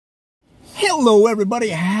Hello everybody,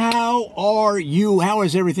 how are you? How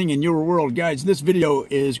is everything in your world? Guys, this video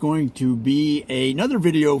is going to be another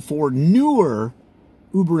video for newer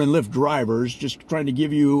Uber and Lyft drivers, just trying to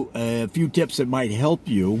give you a few tips that might help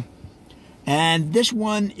you. And this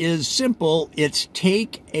one is simple. It's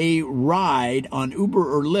take a ride on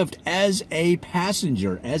Uber or Lyft as a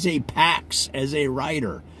passenger, as a PAX, as a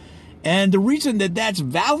rider. And the reason that that's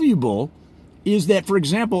valuable is that, for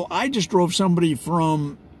example, I just drove somebody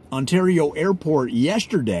from Ontario Airport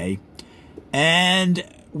yesterday, and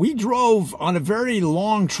we drove on a very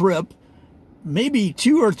long trip, maybe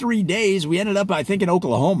 2 or 3 days. We ended up, I think, in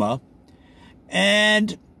Oklahoma,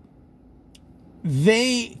 and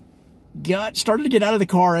they started to get out of the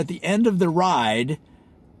car at the end of the ride,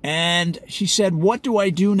 and she said, "What do I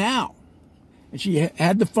do now?" And she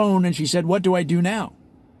had the phone, and she said, "What do I do now?"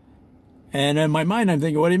 And in my mind, I'm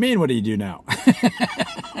thinking, what do you mean, what do you do now?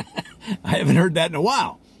 I haven't heard that in a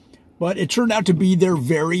while. But it turned out to be their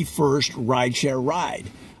very first rideshare ride,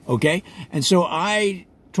 okay? And so I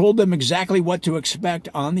told them exactly what to expect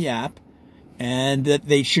on the app and that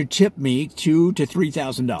they should tip me $2,000 to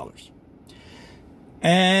 $3,000.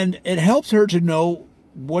 And it helped her to know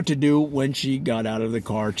what to do when she got out of the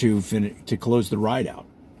car to close the ride out.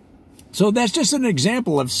 So that's just an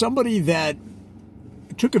example of somebody that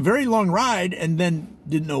took a very long ride and then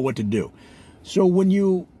didn't know what to do. So when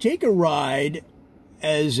you take a ride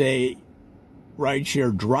as a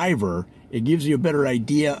rideshare driver, it gives you a better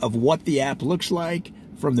idea of what the app looks like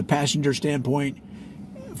from the passenger standpoint.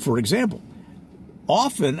 For example,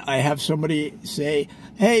 often I have somebody say,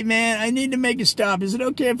 "Hey man, I need to make a stop. Is it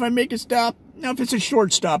okay if I make a stop?" Now, if it's a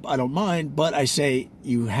short stop, I don't mind, but I say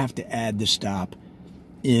you have to add the stop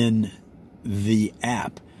in the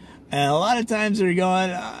app. And a lot of times they're going,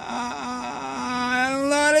 "I don't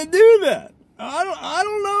know how to do that. I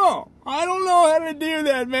don't know. I don't know how to do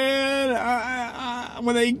that, man.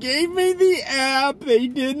 When they gave me the app, they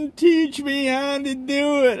didn't teach me how to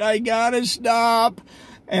do it. I gotta stop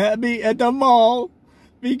at the mall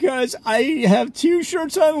because I have 2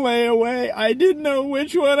 shirts on layaway. I didn't know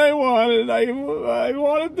which one I wanted. I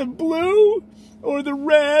wanted the blue or the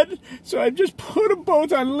red, so I just put them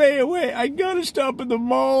both on layaway. I gotta stop at the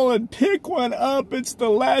mall and pick one up. It's the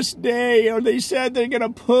last day, or they said they're gonna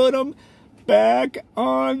put them back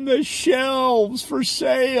on the shelves for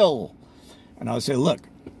sale." And I'll say, "Look,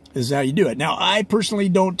 this is how you do it." Now, I personally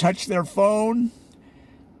don't touch their phone.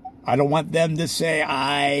 I don't want them to say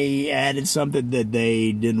I added something that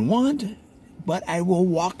they didn't want, but I will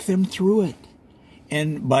walk them through it.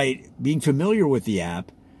 And by being familiar with the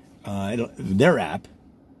app, their app,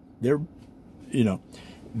 then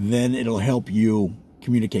it'll help you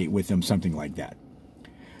communicate with them, something like that.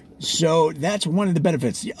 So that's one of the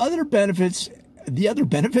benefits. The other benefit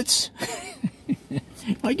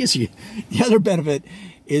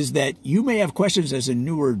is that you may have questions as a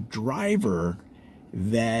newer driver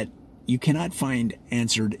that you cannot find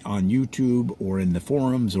answered on YouTube or in the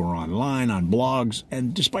forums or online on blogs.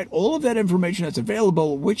 And despite all of that information that's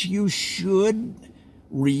available, which you should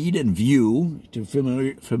read and view to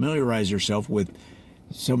familiarize yourself with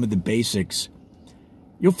some of the basics,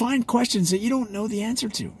 you'll find questions that you don't know the answer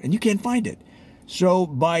to, and you can't find it. So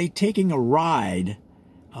by taking a ride,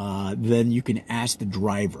 then you can ask the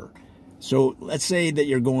driver. So let's say that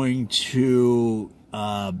you're going to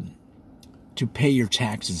pay your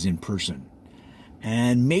taxes in person.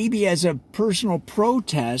 And maybe as a personal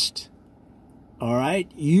protest, all right,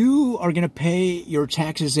 you are going to pay your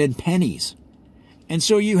taxes in pennies. And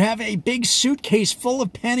so you have a big suitcase full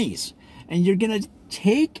of pennies, and you're going to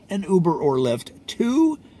take an Uber or Lyft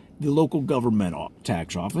to the local government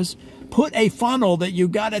tax office, put a funnel that you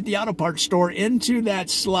got at the auto parts store into that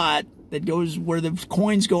slot that goes where the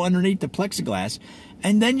coins go underneath the plexiglass,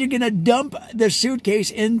 and then you're going to dump the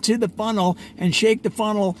suitcase into the funnel and shake the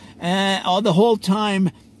funnel all the whole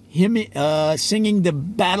time singing the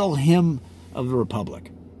battle hymn of the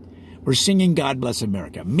Republic or singing God Bless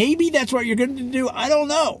America. Maybe that's what you're going to do. I don't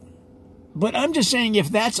know. But I'm just saying, if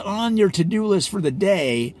that's on your to-do list for the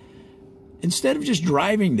day, instead of just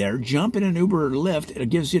driving there, jump in an Uber or Lyft. It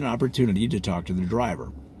gives you an opportunity to talk to the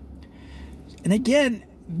driver. And again,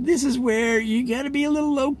 this is where you got to be a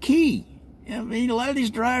little low-key. I mean, a lot of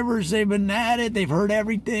these drivers, they've been at it, they've heard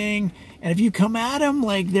everything. And if you come at them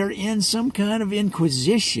like they're in some kind of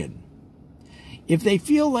inquisition, if they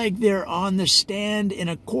feel like they're on the stand in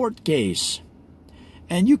a court case,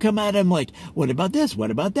 and you come at them like, "What about this?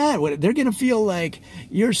 What about that?" They're going to feel like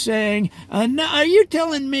you're saying, "No, are you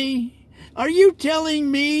telling me Are you telling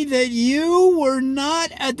me that you were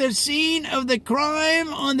not at the scene of the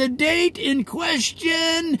crime on the date in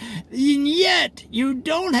question, and yet you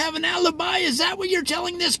don't have an alibi? Is that what you're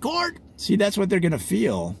telling this court? See, that's what they're going to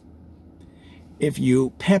feel if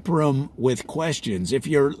you pepper them with questions. If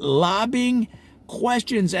you're lobbing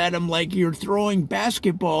questions at them like you're throwing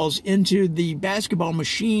basketballs into the basketball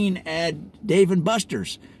machine at Dave &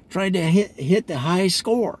 Buster's, trying to hit the high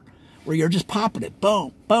score, where you're just popping it.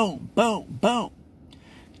 Boom, boom, boom, boom.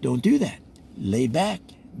 Don't do that. Lay back.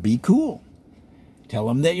 Be cool. Tell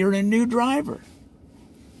them that you're a new driver.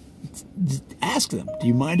 Ask them, do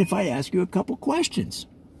you mind if I ask you a couple questions?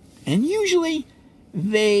 And usually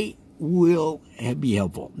they will be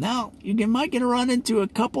helpful. Now, you might get to run into a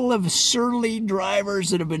couple of surly drivers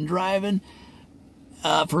that have been driving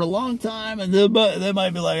for a long time, and they might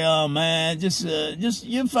be like, oh man, just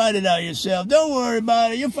you find it out yourself. Don't worry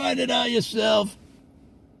about it. You'll find it out yourself.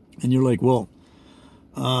 And you're like, well,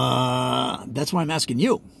 that's why I'm asking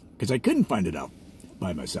you, because I couldn't find it out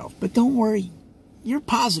by myself. But don't worry. You're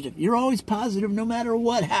positive. You're always positive no matter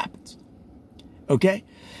what happens. Okay?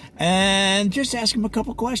 And just ask them a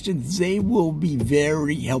couple questions. They will be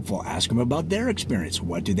very helpful. Ask them about their experience.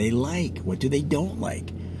 What do they like? What do they don't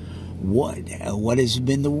like? What has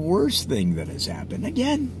been the worst thing that has happened?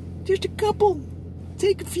 Again, just a couple.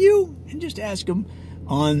 Take a few and just ask them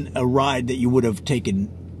on a ride that you would have taken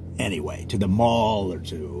anyway, to the mall or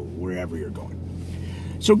to wherever you're going.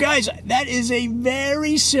 So guys, that is a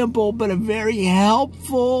very simple but a very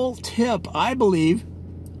helpful tip, I believe,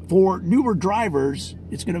 for newer drivers.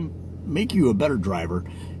 It's going to make you a better driver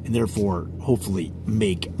and therefore hopefully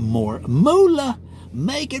make more moolah,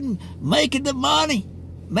 making the money.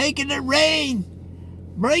 Making it rain,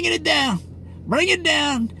 bringing it down, bring it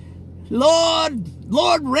down. Lord,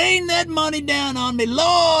 rain that money down on me.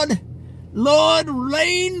 Lord,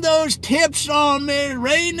 rain those tips on me.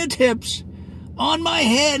 Rain the tips on my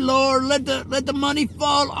head, Lord. Let the money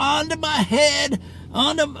fall onto my head.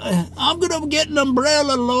 I'm gonna get an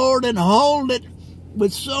umbrella, Lord, and hold it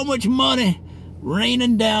with so much money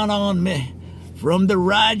raining down on me from the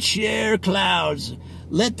rideshare clouds.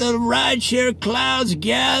 Let the rideshare clouds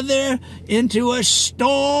gather into a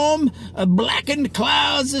storm, a blackened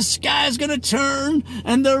clouds. The sky's going to turn,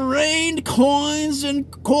 and the rained coins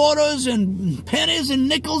and quarters and pennies and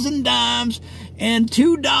nickels and dimes and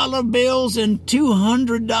 $2 bills and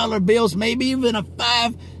 $200 bills, maybe even a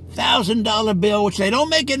 $5,000 bill, which they don't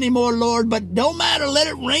make anymore, Lord, but don't matter. Let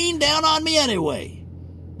it rain down on me anyway.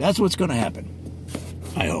 That's what's going to happen,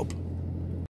 I hope.